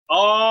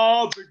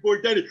Oh, big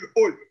boy Danny.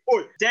 Oi,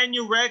 oi.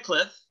 Daniel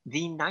Radcliffe,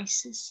 the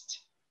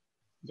nicest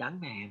young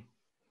man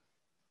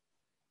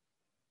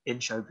in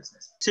show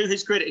business. To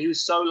his credit, he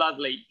was so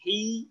lovely.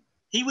 He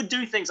would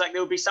do things like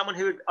there would be someone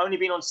who had only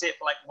been on set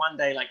for like one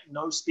day, like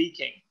no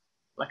speaking,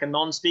 like a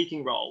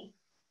non-speaking role.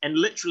 And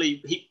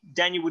literally,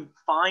 Daniel would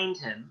find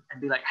him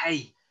and be like,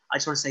 hey, I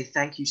just want to say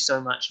thank you so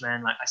much,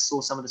 man. Like, I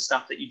saw some of the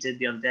stuff that you did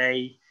the other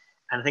day,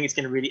 and I think it's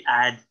going to really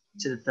add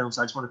to the film.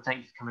 So I just want to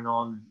thank you for coming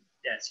on.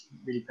 Yeah, it's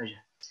really a pleasure.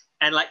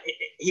 And like,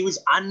 he was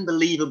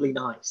unbelievably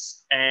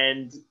nice,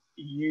 and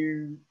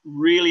you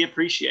really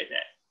appreciate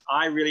that.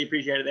 I really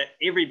appreciated that.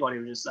 Everybody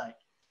was just like,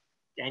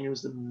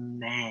 Daniel's the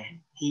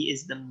man. He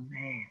is the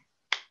man.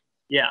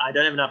 Yeah, I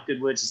don't have enough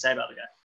good words to say about the guy.